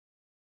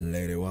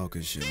Lady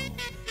Walker Show.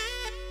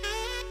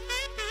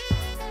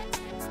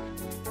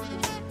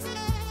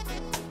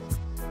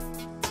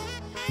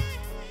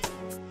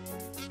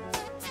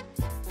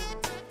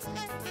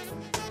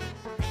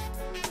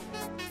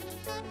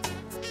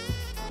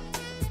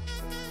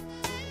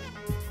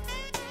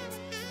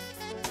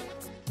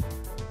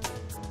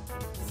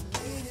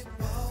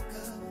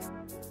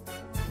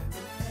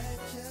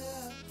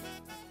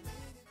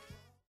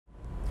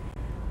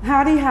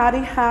 Howdy, howdy,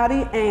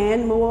 howdy,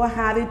 and more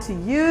howdy to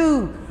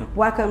you.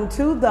 Welcome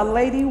to the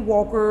Lady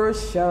Walker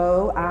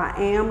Show. I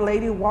am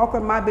Lady Walker,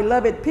 my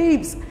beloved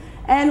peeps,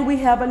 and we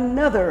have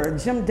another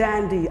Jim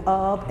Dandy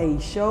of a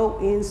show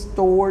in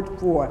store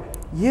for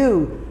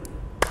you.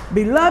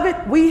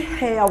 Beloved, we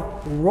have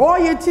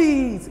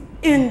royalties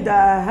in the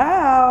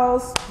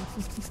house.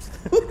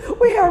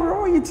 We have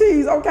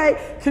royalties,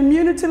 okay?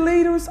 Community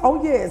leaders,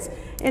 oh yes,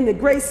 in the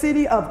great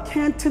city of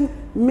Canton,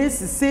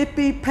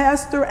 Mississippi,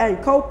 pastor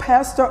and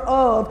co-pastor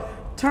of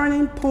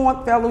Turning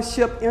Point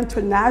Fellowship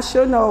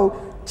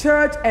International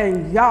Church,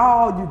 and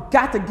y'all, you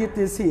got to get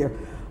this here.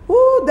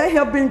 Ooh, they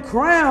have been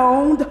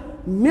crowned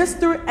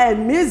Mr.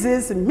 and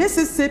Mrs.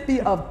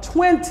 Mississippi of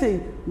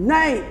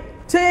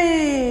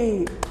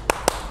 2019.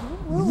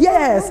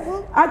 Yes,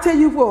 I tell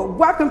you what,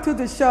 welcome to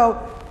the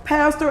show,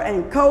 pastor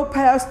and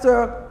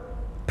co-pastor,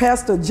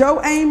 Pastor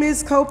Joe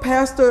Amos,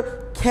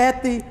 co-pastor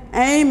Kathy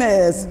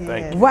Amos.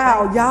 Thank you.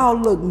 Wow, y'all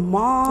look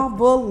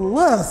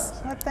marvelous.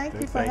 Well, thank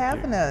you for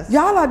having us.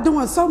 Y'all are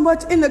doing so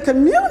much in the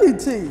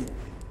community.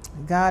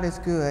 God is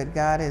good.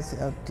 God has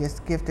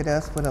just gifted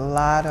us with a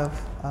lot of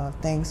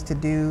things to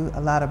do,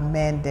 a lot of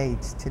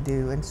mandates to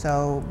do. And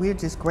so we're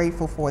just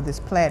grateful for this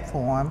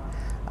platform,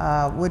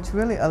 which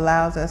really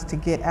allows us to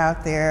get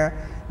out there,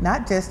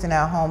 not just in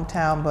our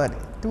hometown, but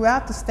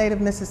throughout the state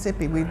of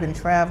Mississippi. We've been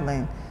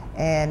traveling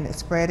and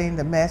spreading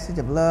the message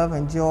of love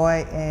and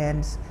joy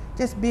and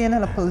just being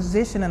in a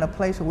position, in a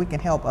place where we can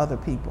help other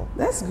people.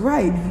 That's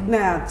great.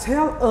 Now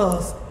tell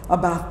us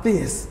about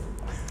this.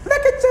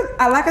 Look at you,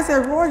 like I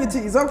said,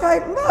 royalties,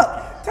 okay? Look,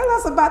 tell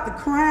us about the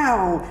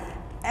crown.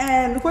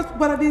 And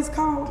what are these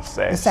called?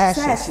 The sashes.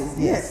 Sashes,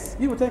 yes.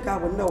 You would think I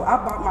would know. I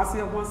bought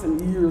myself one some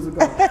years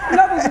ago.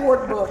 Another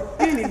word, but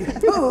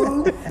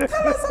anywho,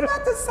 tell us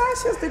about the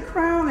sashes, the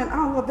crown, and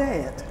all of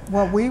that.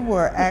 Well, we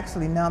were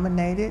actually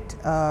nominated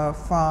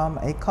from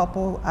a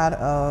couple out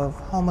of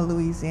Houma,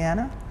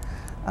 Louisiana.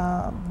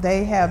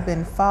 They have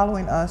been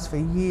following us for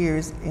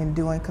years in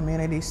doing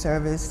community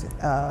service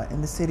in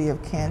the city of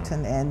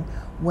Canton, and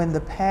when the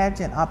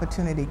pageant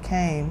opportunity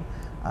came,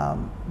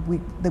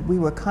 we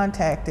were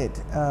contacted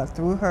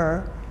through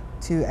her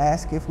to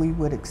ask if we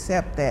would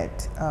accept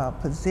that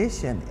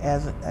position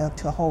as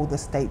to hold the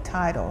state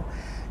title.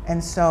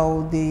 And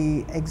so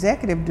the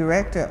executive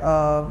director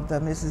of the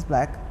Mrs.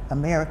 Black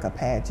America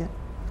pageant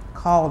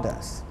called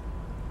us,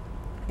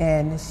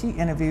 and she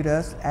interviewed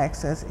us,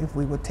 asked us if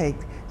we would take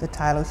the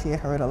title. She had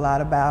heard a lot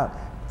about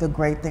the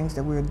great things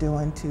that we were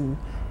doing to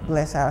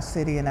bless our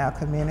city and our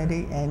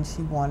community, and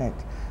she wanted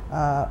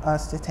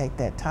us to take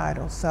that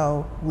title.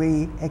 So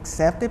we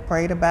accepted,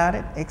 prayed about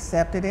it,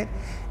 accepted it,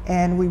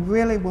 and we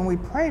really, when we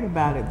prayed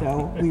about it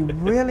though, we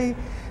really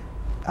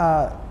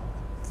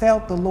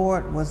felt the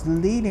Lord was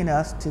leading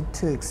us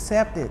to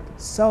accept it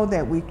so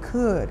that we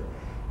could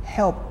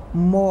help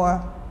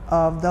more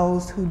of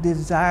those who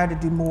desire to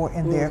do more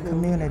in their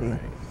community.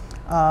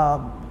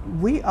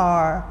 We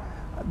are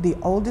the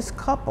oldest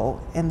couple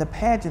in the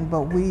pageant,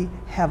 but we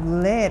have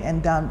led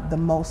and done the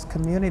most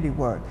community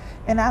work.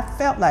 And I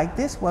felt like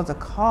this was a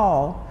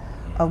call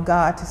of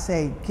God to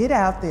say, get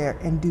out there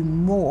and do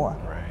more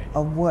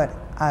of what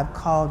I've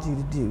called you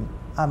to do.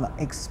 I'm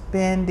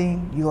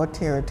expanding your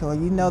territory.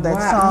 You know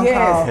that song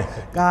called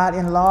God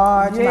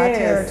Enlarge My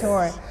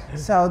Territory.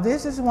 So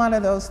this is one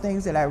of those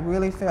things that I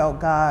really felt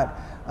God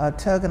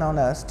tugging on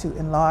us to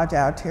enlarge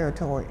our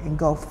territory and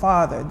go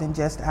farther than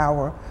just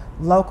our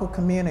local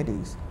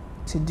communities,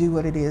 to do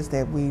what it is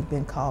that we've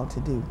been called to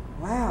do.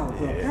 Wow,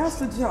 well,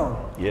 Pastor Joe,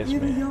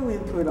 give me your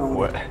input on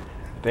it. The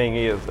thing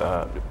is,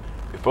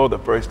 before the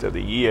first of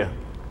the year,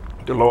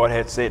 the Lord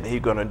had said He's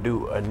going to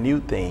do a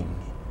new thing.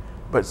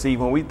 But see,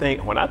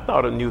 when I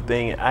thought a new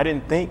thing, I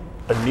didn't think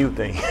a new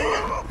thing.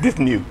 This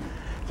new.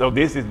 So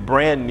this is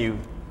brand new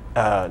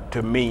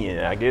to me, and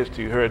I guess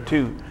to her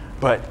too.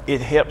 But it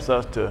helps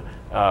us to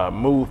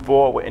move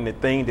forward in the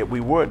thing that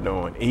we were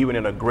doing, even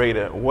in a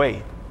greater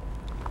way.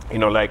 You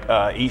know, like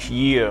each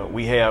year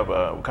we have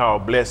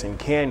called Blessing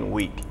Canton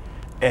Week,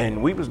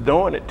 and we was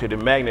doing it to the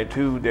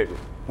magnitude that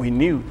we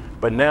knew,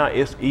 but now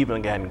it's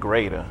even gotten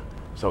greater.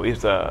 So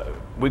it's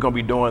we're gonna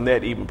be doing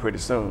that even pretty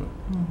soon.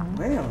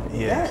 Well,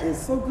 that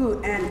is so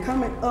good. And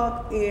coming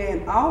up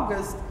in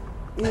August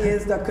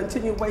is the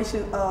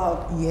continuation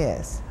of...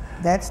 Yes,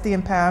 that's the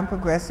Empowering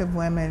Progressive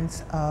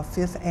Women's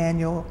 5th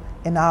annual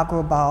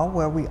inaugural ball,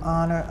 where we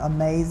honor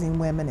amazing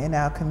women in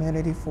our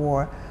community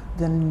for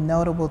the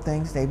notable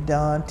things they've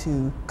done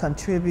to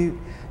contribute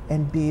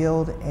and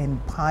build and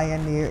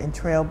pioneer and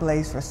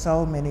trailblaze for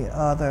so many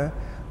other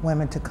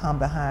women to come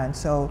behind.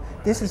 So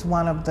this is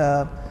one of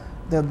the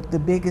the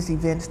biggest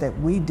events that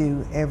we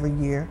do every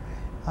year.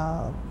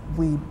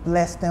 We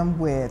bless them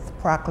with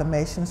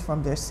proclamations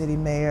from their city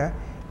mayor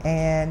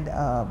and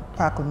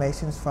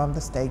proclamations from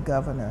the state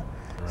governor.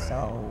 Right.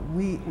 So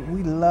we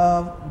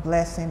love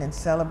blessing and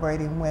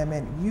celebrating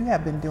women. You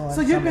have been doing.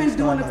 So you've been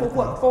doing it for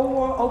what,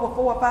 over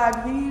 4 or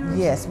 5 years?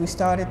 Yes, we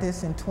started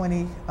this in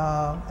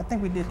I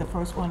think we did the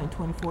first one in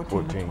 2014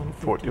 or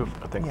 2015.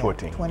 I think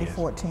 14.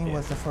 2014 yes.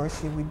 was the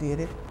first year we did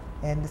it.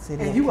 And the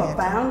city. And you were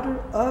founder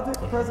of it,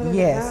 president?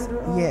 Yes,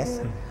 founder of yes.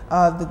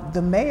 It?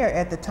 The mayor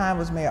at the time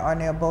was Mayor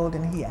Arnell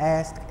Bolden. He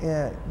asked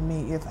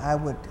me if I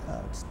would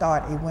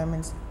start a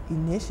women's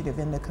initiative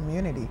in the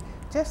community,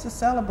 just to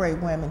celebrate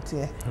women,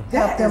 to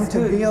help them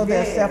to build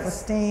their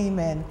self-esteem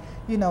and,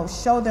 you know,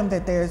 show them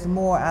that there's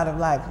more out of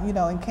life. You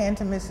know, in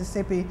Canton,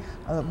 Mississippi,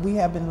 we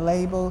have been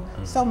labeled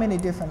so many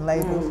different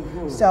labels.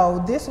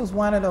 So this was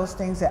one of those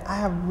things that I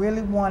have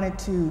really wanted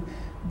to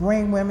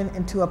bring women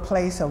into a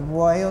place of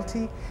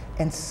royalty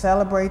and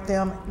celebrate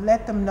them,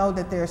 let them know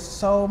that there's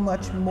so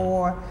much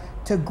more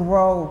to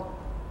grow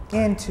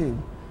into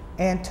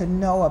and to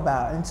know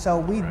about. And so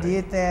we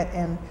did that,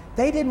 and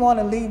they didn't want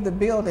to leave the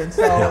building.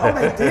 So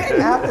after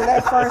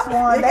that first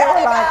one, they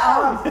were like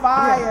on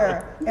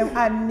fire. And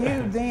I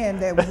knew then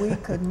that we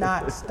could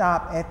not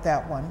stop at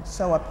that one.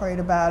 So I prayed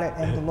about it,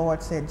 and the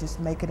Lord said, just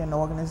make it an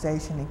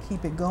organization and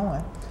keep it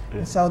going.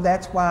 And so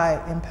that's why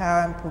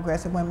Empowering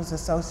Progressive Women's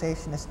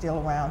Association is still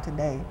around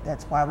today.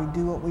 That's why we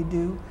do what we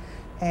do.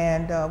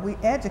 And we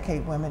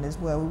educate women as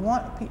well. We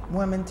want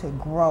women to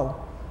grow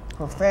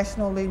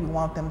professionally. We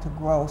want them to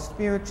grow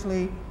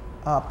spiritually,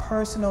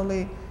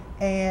 personally.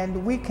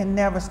 And we can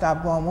never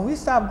stop growing. When we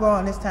stop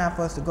growing, it's time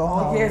for us to go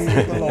home and be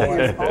with the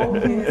Lord. Oh,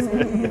 yes,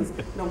 it is.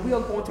 Now, we are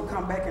going to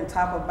come back and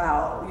talk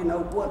about, you know,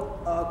 what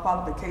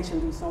qualification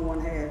do someone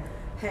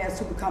has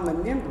to become a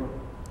member.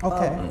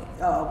 Okay.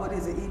 What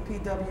is it,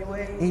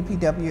 EPWA?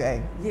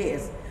 EPWA.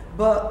 Yes.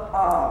 But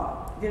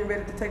getting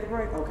ready to take a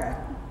break? Okay.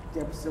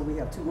 Yep, so we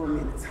have 2 more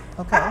minutes.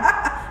 Okay.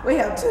 We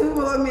have 2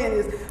 more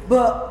minutes.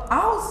 But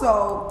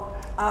also,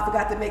 I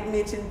forgot to make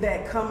mention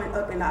that coming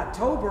up in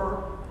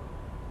October,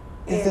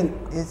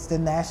 it's the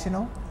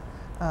National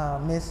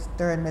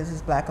Mr. and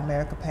Mrs. Black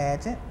America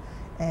pageant,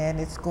 and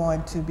it's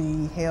going to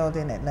be held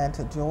in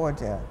Atlanta,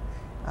 Georgia.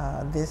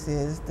 This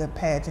is the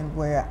pageant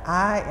where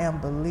I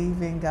am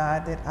believing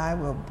God that I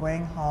will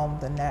bring home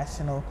the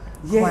national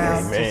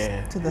crown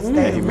to the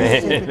state of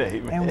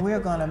Mississippi, and we're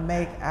going to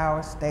make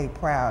our state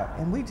proud.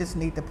 And we just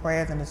need the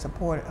prayers and the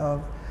support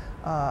of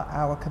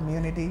our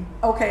community.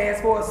 Okay,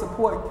 as far as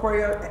support,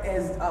 prayer,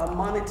 as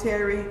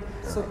monetary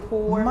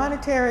support?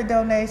 Monetary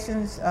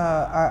donations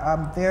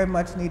are very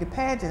much needed.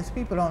 Pageants,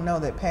 people don't know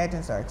that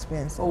pageants are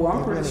expensive. Oh,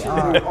 I'm pretty really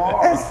sure they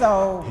are. And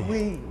so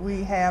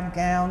we have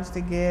gowns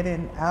to get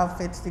and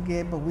outfits to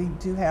get, but we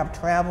do have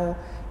travel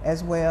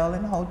as well,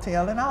 and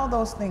hotel, and all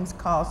those things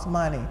cost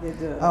money. It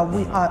does.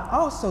 We are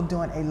also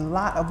doing a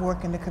lot of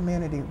work in the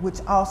community,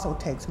 which also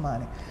takes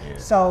money. Yeah.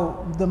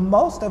 So the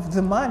most of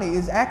the money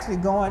is actually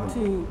going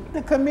to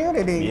the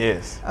community.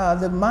 Yes.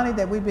 The money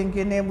that we've been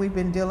getting in, we've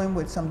been dealing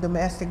with some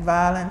domestic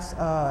violence,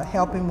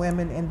 helping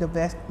women in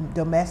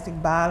domestic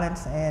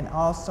violence, and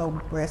also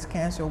breast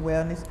cancer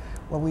awareness,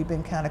 where we've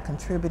been kind of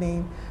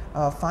contributing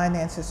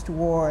finances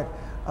toward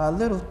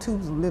little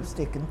tubes of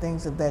lipstick and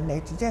things of that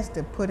nature, just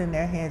to put in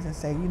their hands and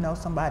say, you know,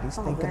 somebody's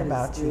thinking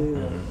about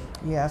you.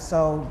 Yeah,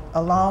 so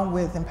along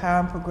with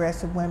Empowering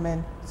Progressive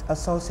Women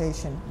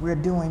Association, we're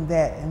doing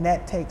that, and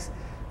that takes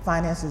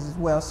finances as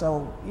well.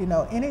 So, you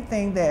know,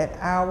 anything that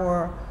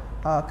our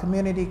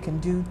community can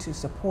do to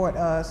support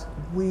us,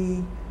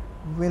 we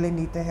really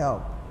need the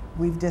help.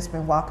 We've just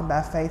been walking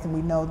by faith, and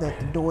we know that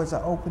the doors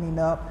are opening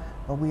up,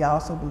 but we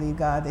also believe,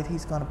 God, that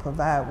He's going to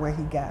provide where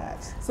He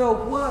guides. So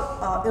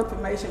what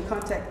information,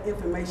 contact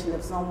information,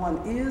 if someone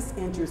is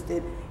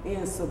interested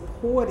in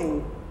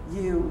supporting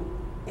you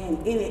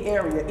in any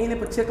area, any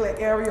particular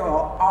area,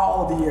 or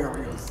all the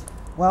areas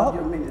of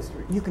your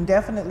ministry? You can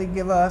definitely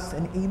give us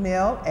an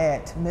email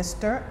at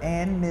Mr.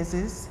 and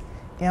Mrs.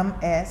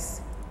 MS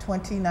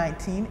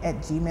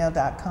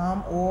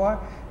 2019@gmail.com, or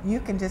you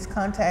can just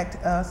contact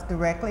us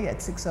directly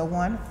at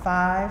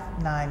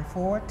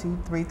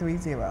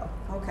 601-594-2330.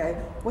 Okay,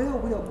 well,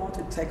 we are going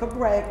to take a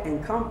break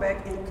and come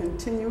back and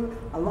continue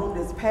along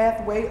this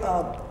pathway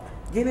of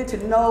getting to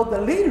know the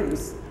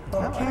leaders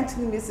of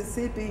Canton,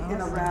 Mississippi,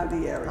 and around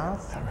the area.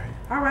 Awesome.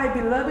 All right,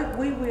 beloved,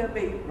 we will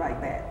be right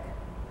back.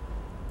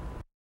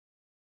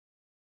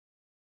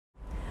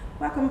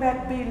 Welcome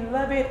back,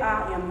 beloved.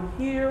 I am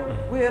here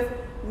with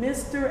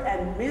Mr.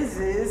 and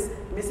Mrs.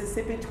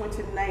 Mississippi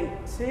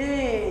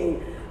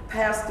 2019,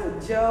 Pastor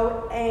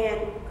Joe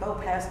and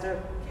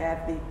co-pastor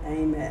Kathy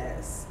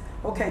Amos.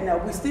 Okay, now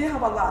we still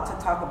have a lot to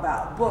talk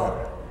about,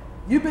 but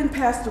you've been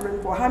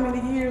pastoring for how many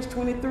years?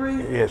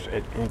 23? Yes,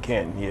 in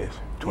Canton, yes.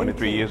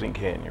 23 years in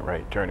Canton, you're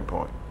right, Turning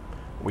Point.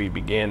 We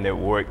began that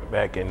work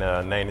back in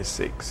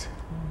 96.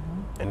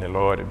 And the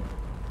Lord,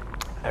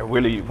 I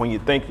really, when you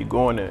think you're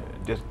going to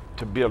just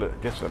to build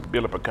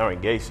up a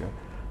congregation,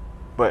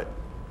 but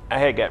I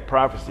had got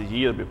prophecies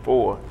years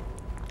before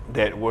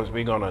that was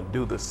we gonna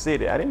do the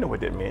city. I didn't know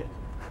what that meant,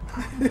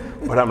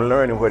 but I'm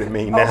learning what it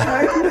means now.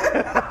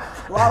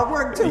 A lot of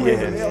work too.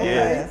 Yes, Okay.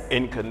 yes.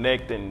 In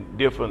connecting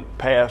different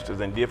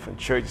pastors and different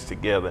churches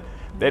together,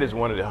 that is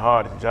one of the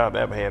hardest jobs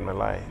I ever had in my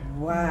life.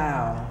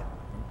 Wow.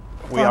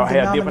 We all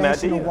have different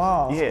denominational ideas.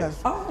 walls.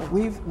 Yes.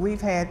 'Cause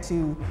we've had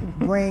to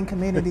bring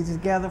communities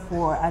together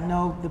for, I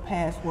know, the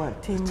past,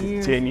 what, 10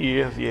 years? 10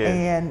 years, yes.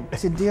 And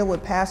to deal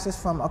with pastors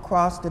from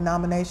across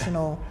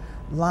denominational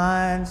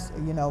lines,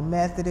 you know,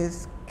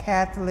 Methodist,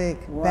 Catholic,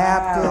 Wow,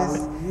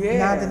 Baptist, yes.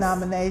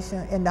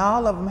 non-denomination, and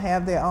all of them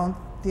have their own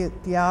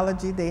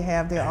theology, they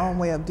have their own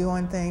way of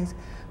doing things.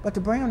 But to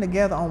bring them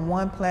together on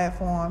one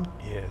platform,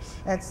 Yes.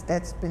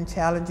 that's been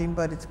challenging,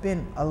 but it's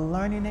been a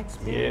learning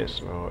experience.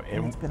 Yes, Lord.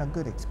 And it's been a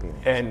good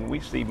experience. And we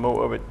see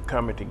more of it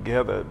coming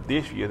together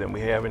this year than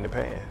we have in the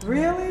past.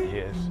 Really?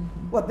 Yes.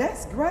 Well,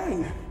 that's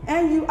great.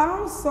 And you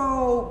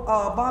also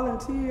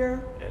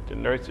volunteer. At the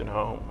nursing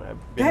home. I've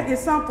been, That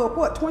is something for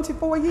what,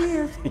 24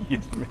 years?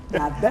 Yes, ma'am.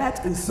 Now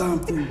that is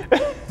something.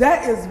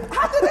 That is,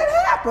 how did that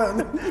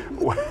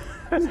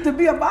happen? To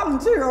be a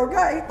volunteer,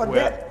 okay, for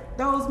Well,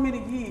 those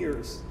many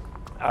years.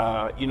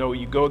 You know,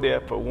 you go there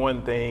for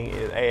one thing,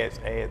 it adds.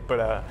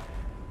 But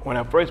when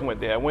I first went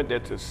there, I went there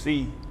to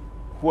see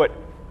what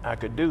I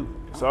could do.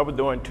 So I was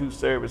doing 2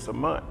 services a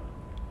month.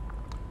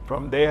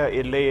 From there,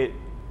 it led,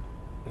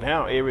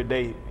 now every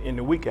day in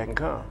the week I can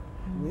come.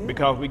 Really?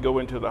 Because we go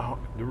into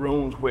the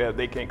rooms where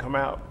they can't come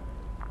out,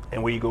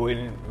 and we go in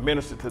and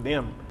minister to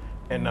them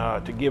and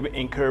to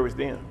encourage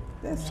them.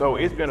 So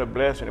it's been a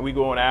blessing. We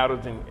go on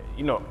outings and,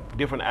 you know,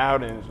 different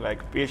outings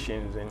like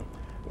fishings and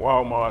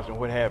Walmarts and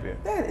what have you.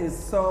 That is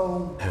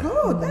so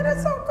good. That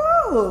is so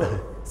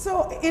good.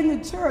 So in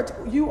the church,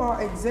 you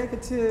are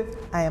executive.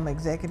 I am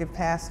executive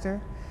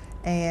pastor,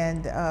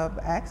 and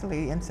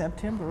actually in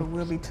September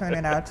we'll be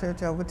turning our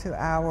church over to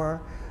our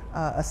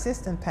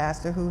assistant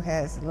pastor who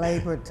has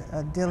labored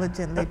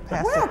diligently,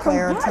 Pastor Well,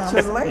 Clara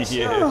congratulations.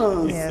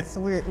 Yes. Yes,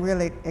 we're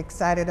really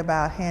excited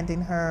about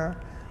handing her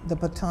the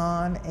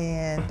baton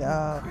and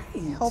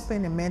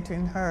helping and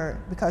mentoring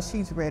her because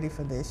she's ready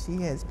for this. She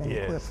has been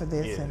equipped for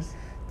this, and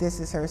this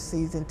is her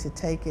season to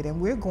take it. And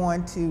we're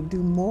going to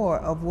do more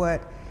of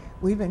what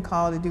we've been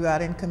called to do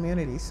out in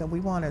communities. So we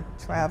want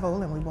to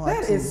travel and we want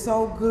That to is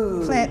so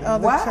good. plant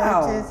other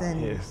churches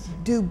and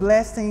do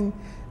blessing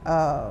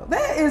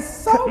that is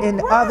so in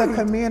great. other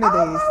communities.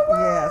 Oh, my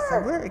Yeah, so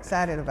word. we're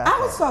excited about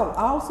that.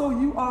 Also,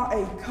 you are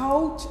a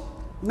coach,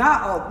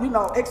 not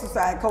a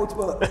exercise coach,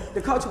 but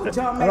the coach with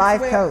John Maxwell.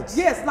 Life coach.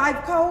 Yes,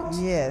 life coach.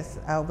 Yes,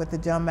 with the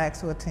John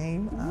Maxwell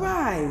team.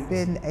 Right.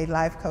 Been a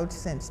life coach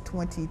since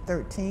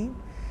 2013.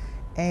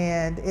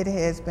 And it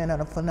has been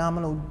a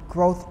phenomenal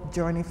growth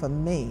journey for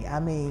me.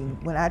 I mean,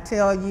 when I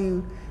tell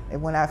you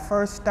that when I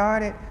first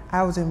started,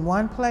 I was in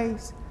one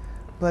place,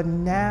 but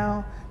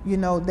now, you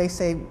know, they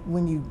say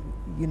when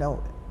you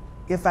know,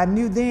 if I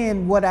knew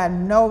then what I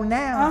know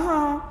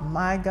now,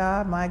 my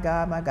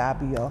God,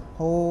 be a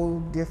whole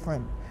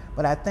different.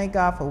 But I thank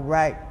God for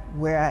right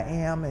where I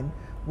am and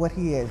what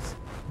He has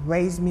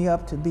raised me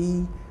up to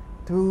be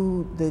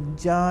through the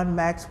John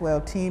Maxwell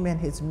team and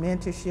his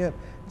mentorship.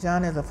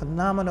 John is a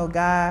phenomenal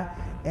guy,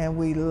 and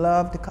we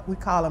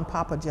call him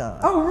Papa John.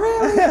 Oh,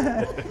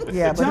 really?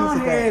 Yeah, but John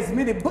he's a has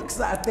many books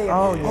out there.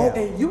 Oh, yeah. Oh,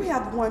 and you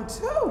have one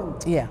too.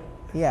 Yeah.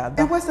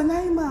 And what's the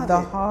name of it? The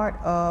Heart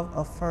of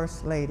a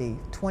First Lady,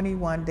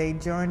 21-day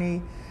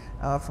journey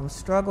from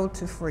struggle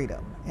to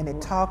freedom. And it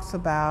talks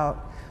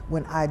about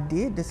when I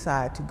did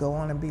decide to go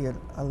on and be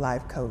a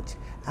life coach,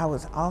 I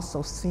was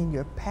also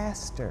senior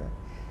pastor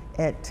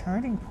at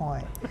Turning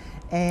Point.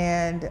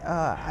 And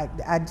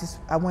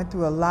I went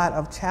through a lot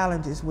of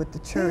challenges with the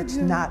church,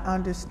 not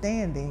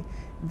understanding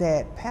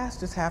that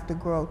pastors have to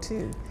grow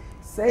too.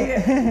 Say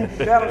it.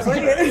 Better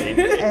say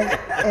it.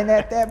 And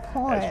at that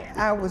point,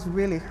 I was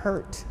really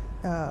hurt.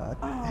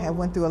 I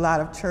went through a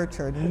lot of church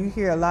hurt, and you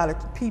hear a lot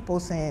of people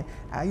saying,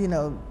 you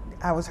know,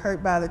 I was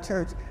hurt by the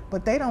church,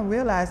 but they don't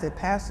realize that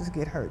pastors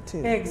get hurt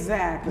too.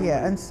 Exactly.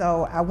 Yeah, and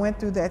so I went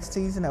through that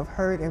season of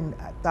hurt, and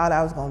I thought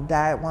I was going to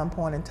die at one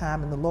point in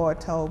time, and the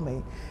Lord told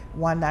me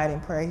one night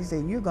in prayer, He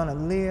said, you're going to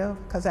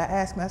live, because I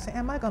asked Him, I said,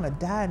 am I going to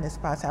die in this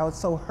process? I was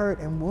so hurt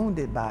and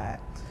wounded by it.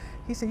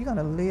 He said, you're going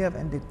to live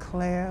and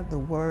declare the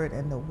word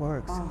and the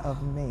works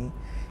of me.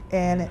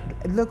 And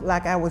it looked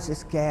like I was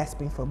just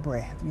gasping for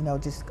breath, you know,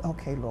 just,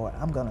 okay, Lord,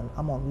 I'm gonna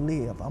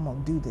live, I'm gonna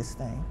do this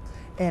thing.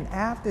 And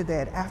after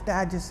that, after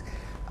I just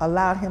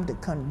allowed Him to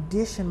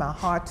condition my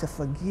heart to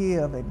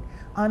forgive and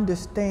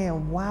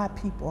understand why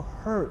people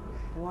hurt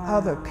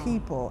other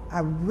people, I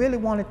really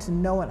wanted to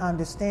know and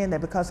understand that,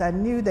 because I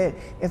knew that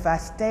if I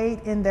stayed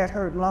in that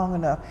hurt long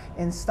enough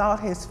and sought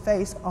His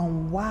face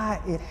on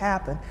why it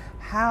happened,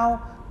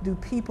 how do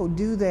people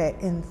do that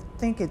and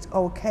think it's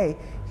okay?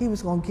 He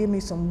was going to give me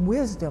some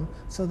wisdom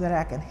so that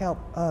I can help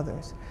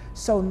others.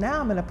 So now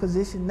I'm in a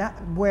position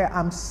where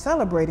I'm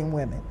celebrating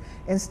women.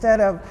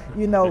 Instead of,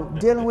 you know,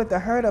 dealing with the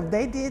hurt of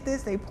they did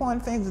this, they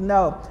point fingers.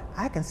 No,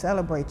 I can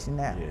celebrate you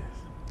now. Yes.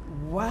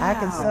 Wow. I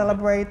can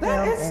celebrate them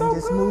That is and so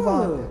just move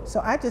on. good.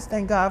 So I just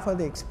thank God for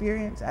the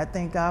experience. I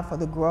thank God for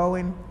the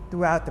growing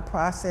throughout the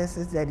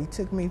processes that he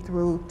took me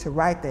through to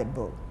write that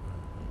book,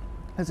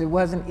 because it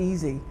wasn't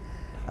easy.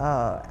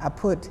 I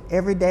put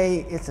every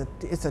day, it's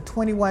a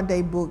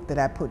 21-day book that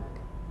I put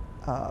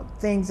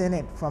things in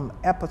it from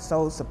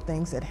episodes of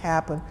things that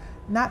happened,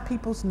 not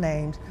people's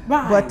names,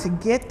 Right. but to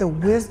get the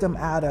wisdom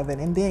out of it,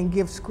 and then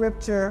give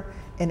scripture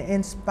and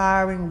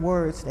inspiring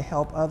words to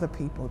help other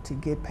people to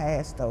get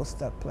past those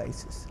stuck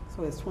places.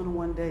 So it's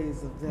 21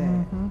 days of that.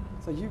 Mm-hmm.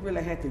 So you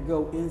really had to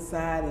go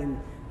inside and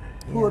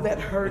pull that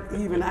hurt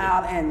even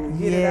out and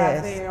get it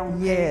out there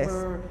on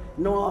paper,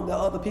 knowing the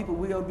other people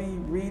will be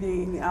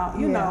reading out,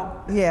 you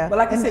know. Yeah. But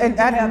like you said, and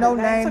you have no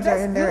the name, names so are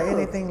that's in there or good.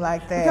 anything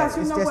like that. Because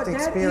you it's know just what,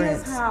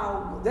 experience.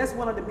 that's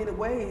one of the many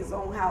ways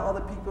on how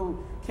other people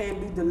can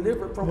be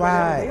delivered from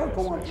Right. whatever they're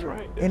going through.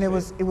 Right. And it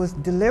was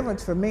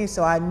deliverance for me,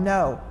 so I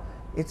know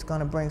it's going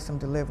to bring some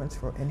deliverance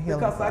and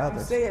healing Because for like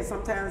others. you said,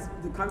 sometimes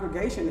the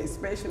congregation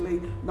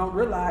especially don't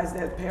realize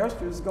that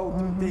pastors go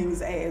through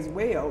things as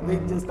well. They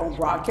just don't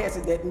broadcast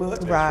it that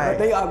much. Right. But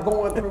they are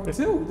going through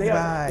too.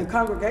 Right. The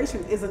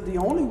congregation isn't the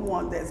only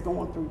one that's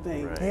going through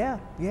things. Right. Yeah,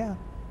 yeah.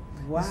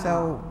 Wow.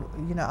 So,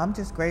 I'm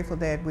just grateful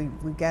that we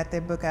got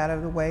that book out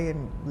of the way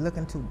and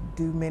looking to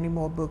do many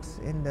more books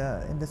in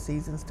the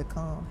seasons to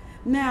come.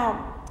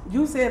 Now,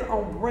 you said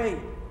on break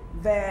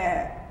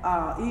that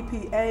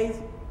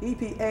EPA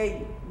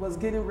was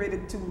getting ready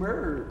to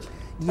merge.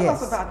 Tell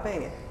us about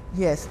that.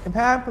 Yes,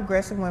 Empowered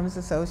Progressive Women's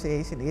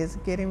Association is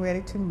getting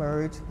ready to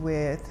merge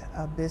with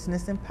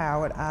Business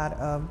Empowered out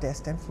of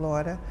Destin,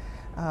 Florida,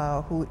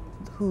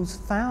 whose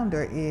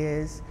founder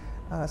is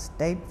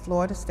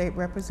Florida State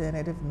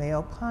Representative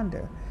Mel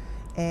Ponder.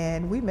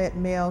 And we met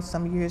Mel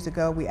some years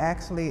ago. We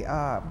actually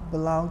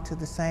belong to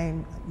the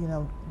same,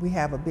 we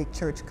have a big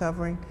church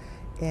covering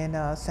in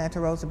Santa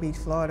Rosa Beach,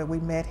 Florida. We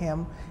met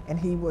him, and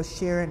he was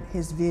sharing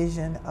his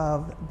vision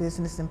of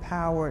Business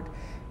Empowered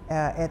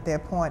at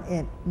that point,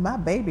 and my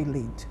baby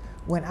leaped.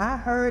 When I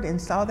heard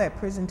and saw that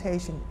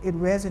presentation, it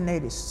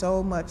resonated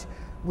so much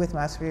with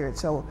my spirit.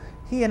 So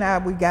he and I,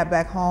 we got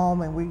back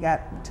home and we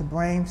got to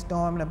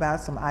brainstorming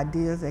about some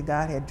ideas that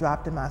God had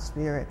dropped in my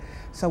spirit.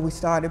 So we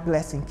started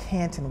Blessing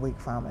Canton Week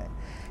from it.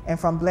 And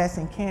from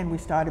Blessing Canton, we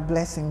started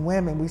blessing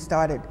women. We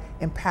started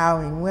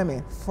empowering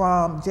women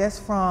from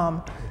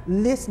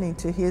listening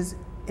to his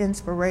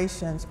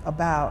inspirations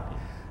about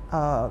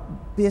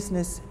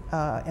business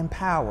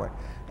empowered.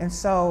 And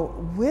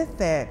so with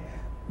that,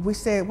 we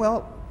said,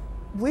 well,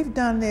 we've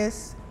done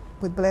this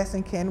with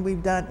Blessing Canton,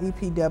 we've done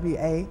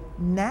EPWA.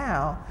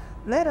 Now,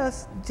 let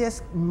us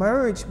just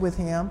merge with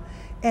him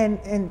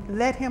and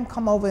let him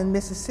come over in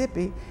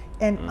Mississippi.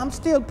 And I'm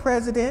still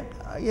president,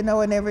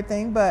 and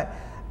everything, but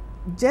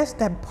just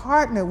to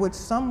partner with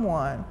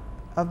someone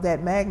of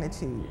that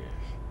magnitude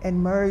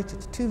and merge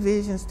two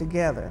visions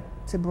together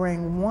to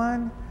bring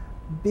one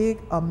big,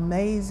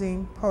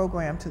 amazing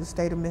program to the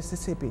state of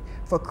Mississippi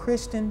for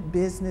Christian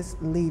business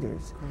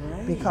leaders.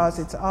 Great. Because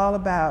it's all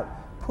about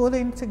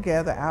pulling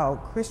together our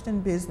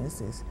Christian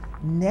businesses,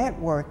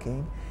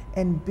 networking,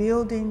 and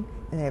building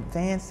and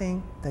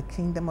advancing the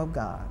kingdom of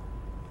God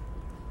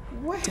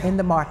in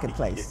the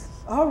marketplace.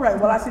 All right,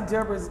 well, I see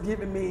Deborah's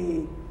giving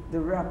me the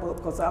wrap up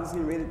because I was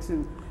getting ready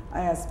to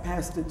ask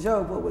Pastor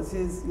Joe what was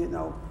his,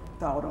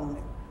 thought on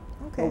it.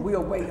 Okay. But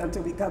we'll wait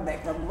until we come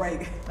back from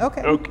break.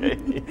 Okay. Okay.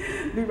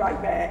 Be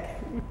right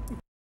back.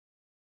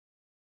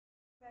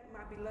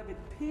 My beloved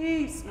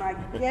peeps, my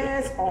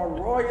guests are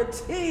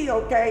royalty,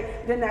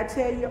 okay? Didn't I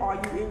tell you, are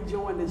you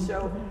enjoying the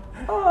show?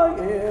 Oh,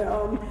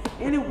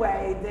 yeah.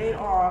 Anyway, they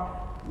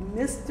are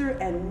Mr.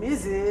 and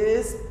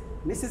Mrs.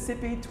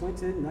 Mississippi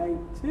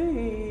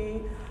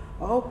 2019.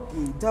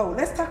 Okay, dope.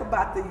 Let's talk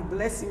about the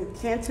Blessing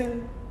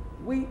Canton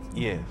Week.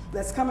 Yes.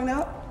 That's coming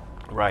up.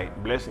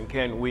 Right. Blessing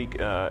Canton Week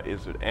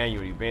is an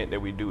annual event that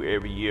we do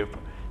every year.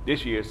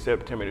 This year is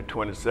September the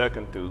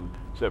 22nd through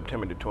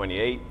September the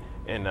 28th.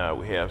 And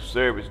we have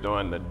service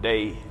during the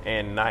day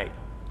and night.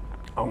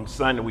 On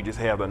Sunday, we just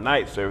have the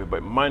night service.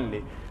 But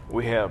Monday,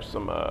 we have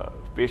some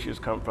officials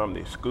come from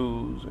the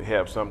schools. We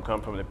have some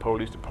come from the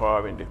police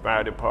department, the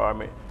fire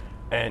department.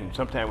 And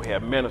sometimes we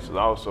have ministers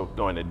also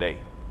during the day.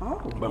 Oh,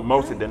 But okay.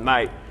 most of the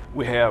night,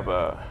 we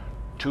have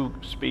two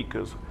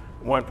speakers,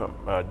 one from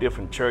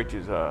different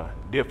churches,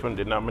 different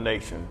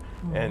denominations,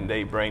 and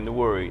they bring the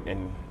word,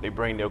 and they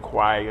bring their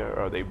choir,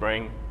 or they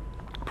bring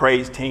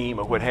praise team,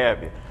 or what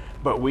have you.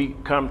 But we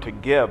come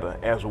together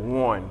as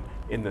one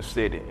in the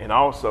city. And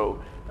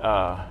also,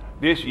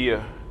 this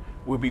year,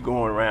 we'll be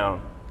going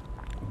around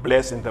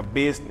blessing the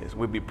business.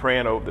 We'll be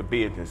praying over the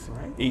business,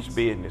 Right. each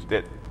business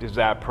that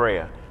desire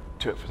prayer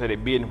so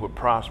that business will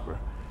prosper.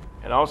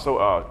 And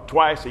also,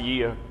 twice a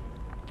year,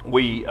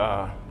 we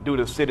do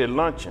the city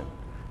luncheon,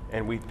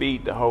 and we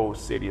feed the whole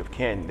city of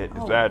Canton that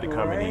desire to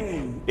come and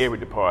eat, great. every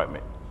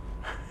department.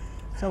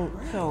 So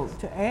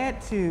to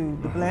add to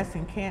the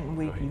Blessing Canton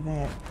Week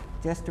event,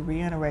 just to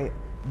reiterate,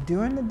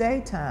 during the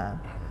daytime,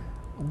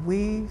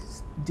 we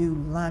do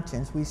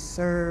luncheons. We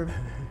serve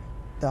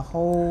the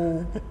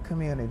whole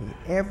community.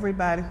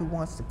 Everybody who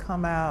wants to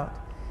come out,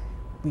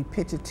 we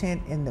pitch a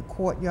tent in the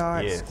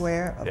courtyard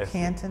square of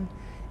Canton,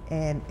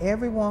 and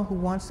everyone who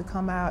wants to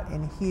come out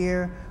and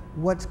hear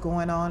what's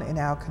going on in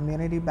our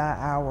community by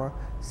our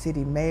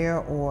city mayor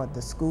or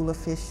the school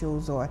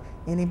officials or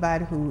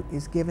anybody who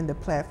is given the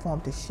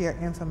platform to share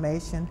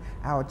information,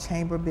 our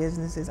chamber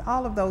businesses,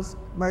 all of those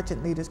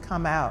merchant leaders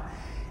come out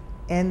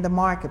in the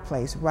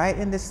marketplace, right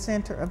in the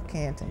center of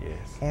Canton.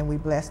 And we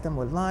bless them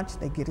with lunch.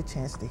 They get a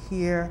chance to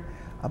hear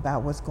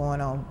about what's going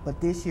on. But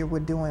this year we're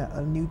doing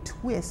a new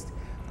twist,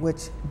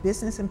 which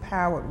Business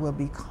Empowered will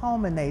be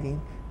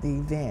culminating the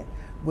event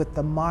with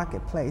the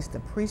marketplace, the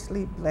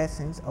priestly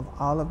blessings of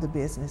all of the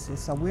businesses.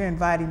 So we're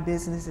inviting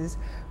businesses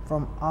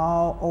from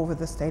all over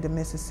the state of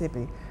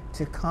Mississippi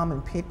to come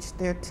and pitch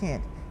their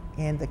tent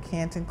in the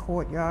Canton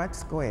Courtyard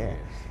Square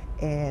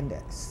and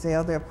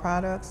sell their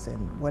products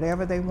and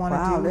whatever they want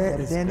to do.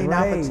 The vending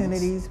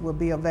opportunities will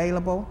be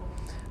available.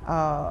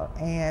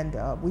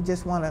 We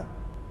just want to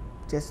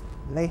just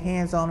lay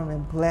hands on them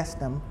and bless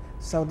them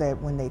so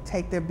that when they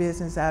take their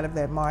business out of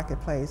that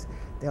marketplace,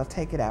 they'll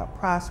take it out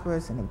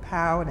prosperous and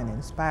empowered and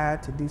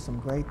inspired to do some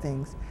great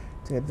things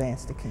to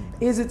advance the kingdom.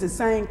 Is it the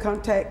same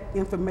contact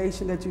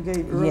information that you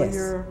gave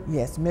earlier?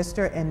 Yes,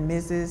 Mr. and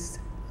Mrs.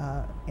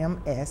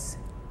 MS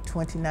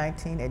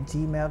 2019 at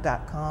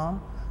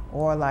gmail.com,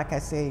 or like I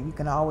said, you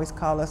can always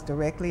call us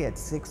directly at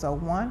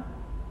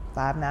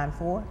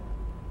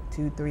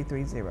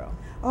 601-594-2330.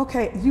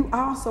 Okay, you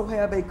also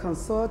have a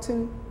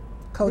consulting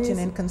coaching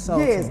and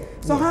consulting. Yes.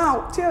 So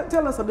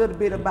tell us a little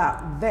bit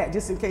about that,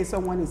 just in case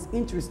someone is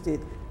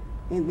interested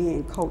in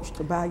being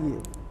coached by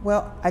you.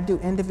 Well, I do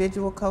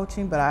individual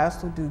coaching, but I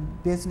also do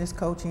business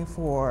coaching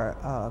for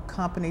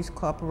companies,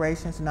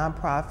 corporations,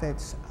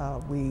 nonprofits.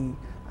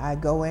 I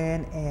go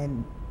in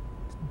and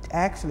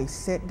actually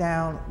sit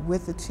down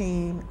with the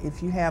team.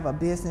 If you have a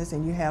business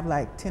and you have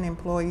like 10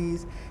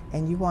 employees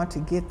and you want to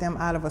get them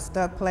out of a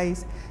stuck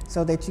place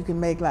so that you can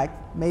make like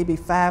maybe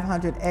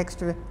 $500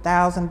 extra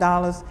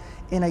 $1,000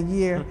 in a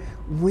year,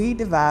 we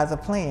devise a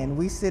plan.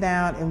 We sit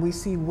down and we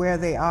see where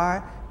they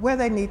are, where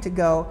they need to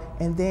go,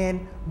 and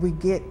then we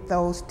get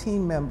those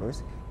team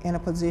members in a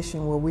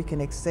position where we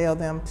can excel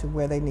them to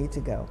where they need to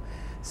go.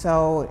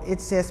 So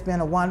it's just been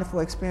a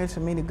wonderful experience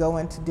for me to go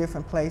into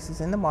different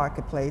places in the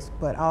marketplace,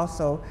 but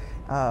also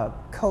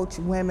coach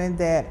women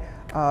that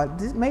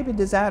maybe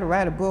desire to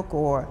write a book,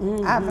 or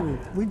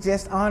we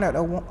just honored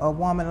a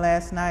woman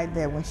last night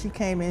that when she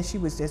came in, she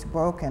was just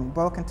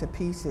broken to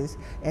pieces,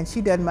 and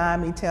she doesn't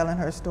mind me telling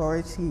her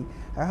story.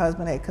 Her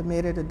husband had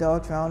committed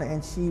adultery on her,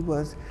 and she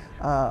was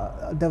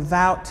a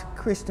devout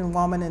Christian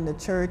woman in the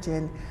church,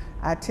 and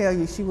I tell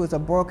you, she was a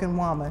broken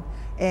woman.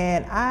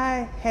 And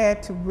I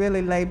had to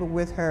really labor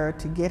with her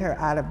to get her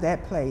out of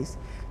that place,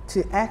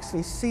 to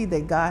actually see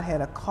that God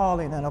had a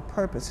calling and a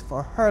purpose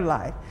for her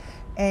life.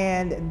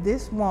 And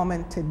this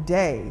woman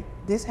today,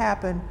 this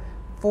happened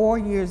 4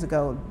 years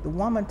ago, the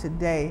woman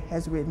today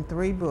has written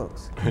 3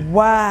 books.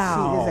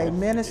 Wow. She is a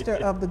minister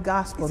of the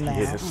gospel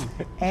now,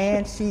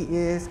 and she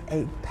is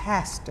a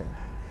pastor.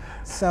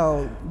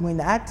 So when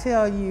I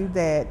tell you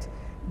that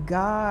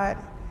God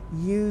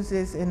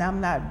uses, and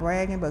I'm not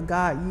bragging, but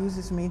God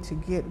uses me to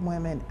get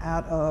women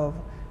out of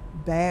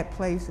bad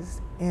places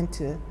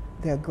into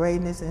their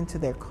greatness, into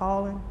their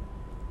calling,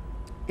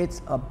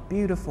 it's a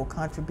beautiful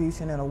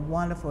contribution and a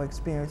wonderful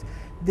experience.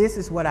 This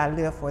is what I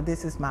live for.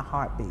 This is my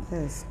heartbeat.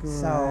 That's great.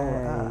 So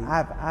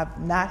I've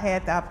not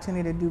had the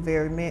opportunity to do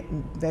very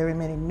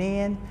many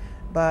men,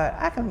 but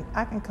I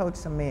can coach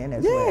some men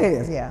as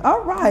well. Yeah. All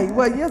right.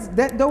 Well, yes,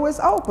 that door is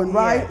open,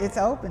 right? Yeah, it's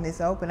open.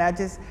 It's open. I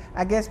guess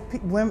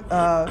when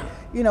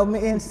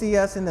men see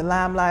us in the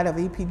limelight of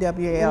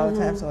EPWA all the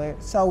time.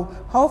 So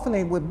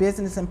hopefully, with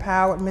Business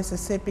Empowered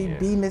Mississippi,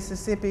 Be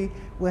Mississippi,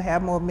 we'll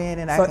have more men,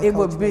 and I can coach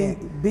men.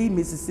 So it would be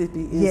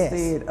Mississippi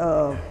instead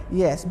of.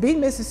 Yes, Be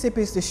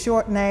Mississippi is the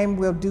short name.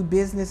 We'll do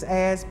business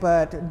as,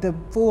 but the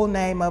full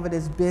name of it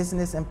is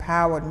Business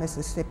Empowered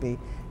Mississippi.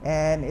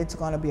 And it's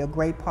going to be a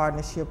great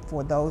partnership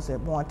for those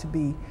that want to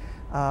be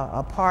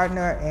a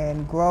partner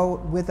and grow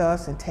with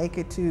us and take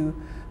it to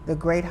the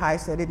great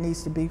heights that it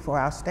needs to be for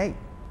our state.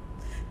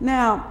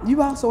 Now,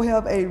 you also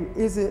have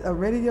is it a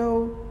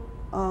radio?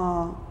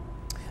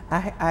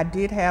 I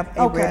did have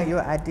a radio.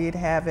 I did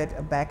have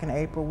it back in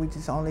April. We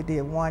just only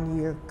did 1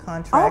 year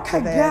contract for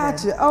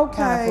that. Gotcha.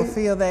 Kind of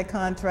fulfill that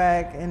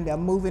contract and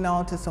moving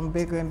on to some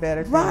bigger and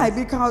better things. Right,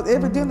 because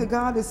evidently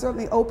God is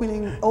certainly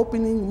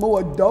opening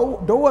more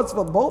doors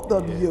for both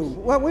of you.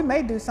 Well, we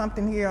may do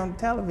something here on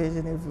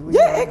television if we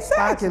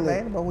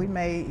exactly. But we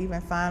may even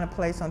find a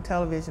place on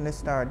television to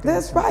start doing.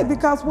 That's right,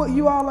 because what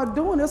you all are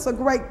doing is a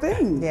great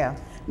thing. Yeah.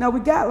 Now we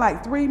got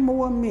like 3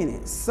 more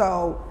minutes,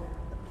 so.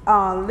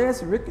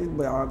 Let's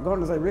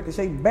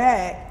ricochet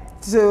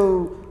back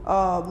to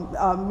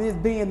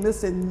being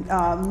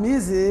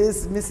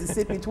Mrs.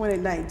 Mississippi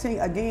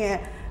 2019. Again,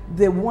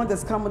 the one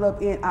that's coming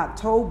up in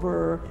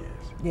October.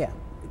 Yeah.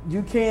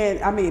 you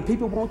can, I mean,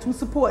 people want to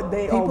support,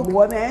 they are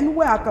more than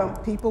welcome.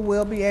 People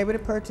will be able to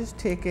purchase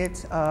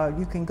tickets.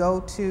 You can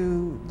go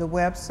to the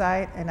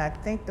website, and I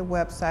think the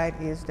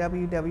website is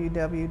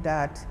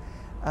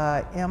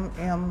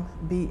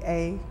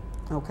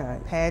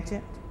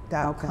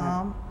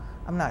www.mmbapageant.com.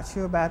 I'm not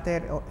sure about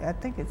that. I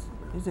think is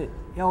it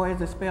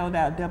spelled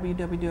out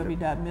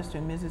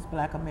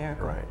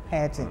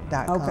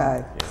www.mr.and.mrs.blackamerica.pageant.com.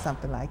 Okay.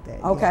 Something like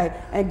that. Okay,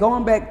 yeah. and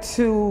going back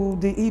to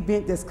the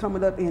event that's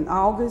coming up in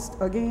August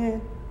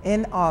again?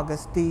 In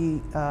August,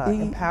 the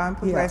Empowering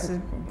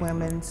Progressive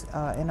Women's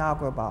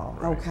Inaugural Ball.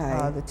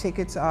 Okay. The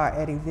tickets are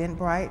at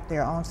Eventbrite.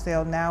 They're on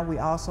sale now. We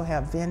also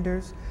have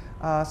vendors,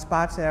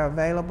 spots that are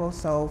available.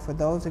 So for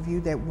those of you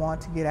that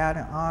want to get out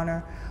and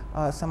honor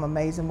some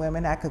amazing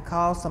women, I could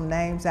call some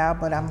names out,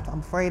 but I'm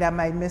afraid I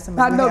might miss them.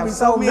 I know there's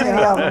so many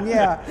of them.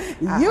 Yeah.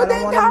 You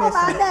didn't call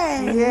my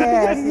name.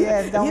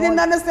 Yes. You didn't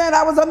understand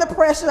I was under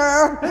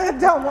pressure.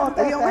 Don't want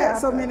that. We only have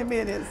so many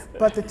minutes.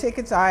 But the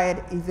tickets are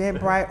at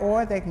Eventbrite,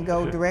 or they can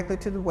go directly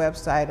to the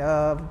website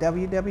of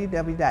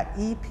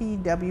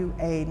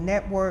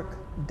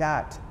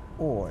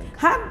www.epwanetwork.org.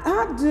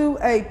 How do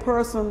a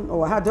person,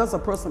 or how does a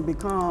person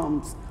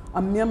become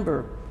a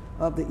member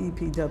of the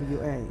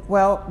EPWA?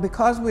 Well,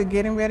 because we're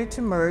getting ready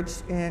to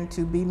merge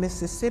into Be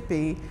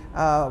Mississippi,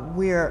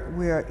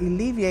 we're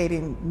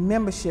alleviating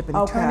membership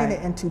and turning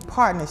it into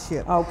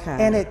partnership. Okay.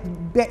 And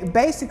it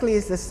basically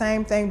is the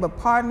same thing, but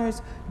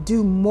partners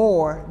do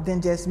more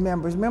than just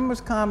members.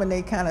 Members come and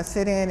they kind of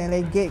sit in and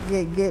they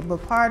get,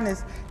 but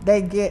partners,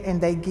 they get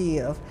and they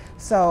give.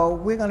 So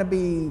we're going to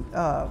be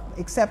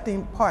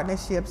accepting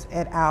partnerships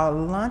at our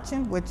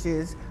luncheon, which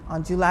is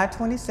on July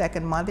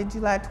 22nd, Monday,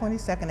 July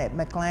 22nd at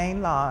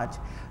McLean Lodge.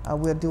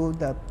 We'll do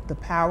the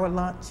power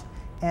lunch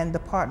and the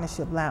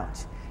partnership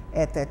lounge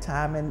at that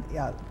time. And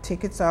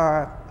tickets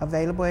are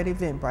available at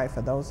Eventbrite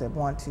for those that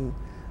want to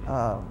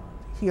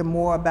hear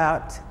more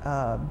about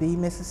Be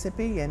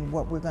Mississippi and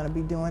what we're going to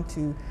be doing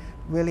to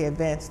really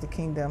advance the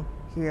kingdom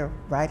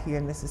right here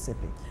in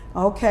Mississippi.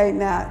 Okay,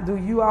 now, do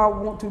you all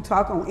want to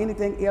talk on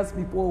anything else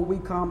before we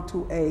come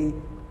to a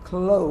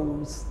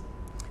close?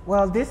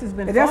 Well, this has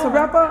been fun. That's a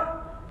wrap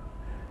up?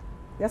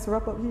 That's a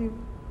wrap up, you?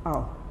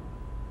 Oh,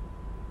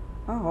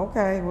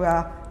 okay.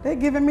 Well, they're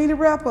giving me the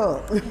wrap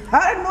up.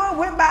 I didn't know it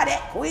went by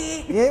that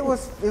quick.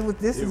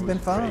 This has been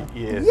fun.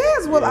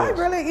 Yes, well, I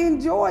really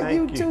enjoyed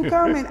you two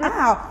coming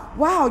out.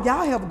 Wow,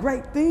 y'all have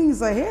great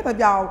things ahead of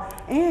y'all,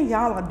 and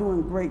y'all are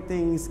doing great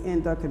things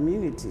in the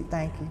community.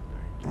 Thank you.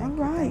 All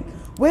right.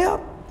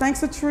 Well,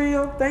 thanks a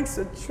trio. Thanks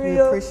a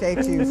trio. We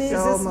appreciate you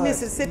so much.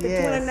 Mississippi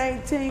Yes.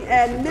 2019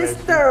 and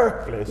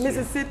Mr. Bless you.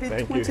 Mississippi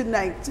Thank you.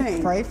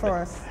 2019. Pray for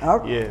us.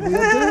 Yes.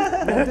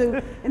 We'll do.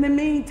 In the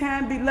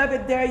meantime,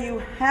 beloved, there you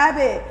have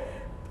it.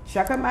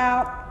 Check them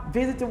out.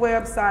 Visit the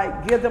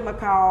website. Give them a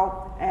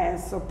call and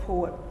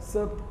support.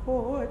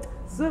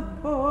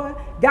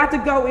 Got to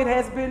go. It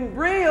has been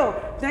real.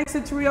 Thanks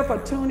to Trio for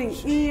tuning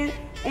in,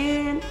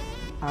 and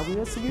I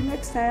will see you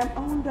next time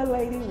on the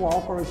Lady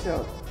Walker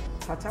Show.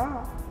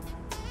 Ta-ta.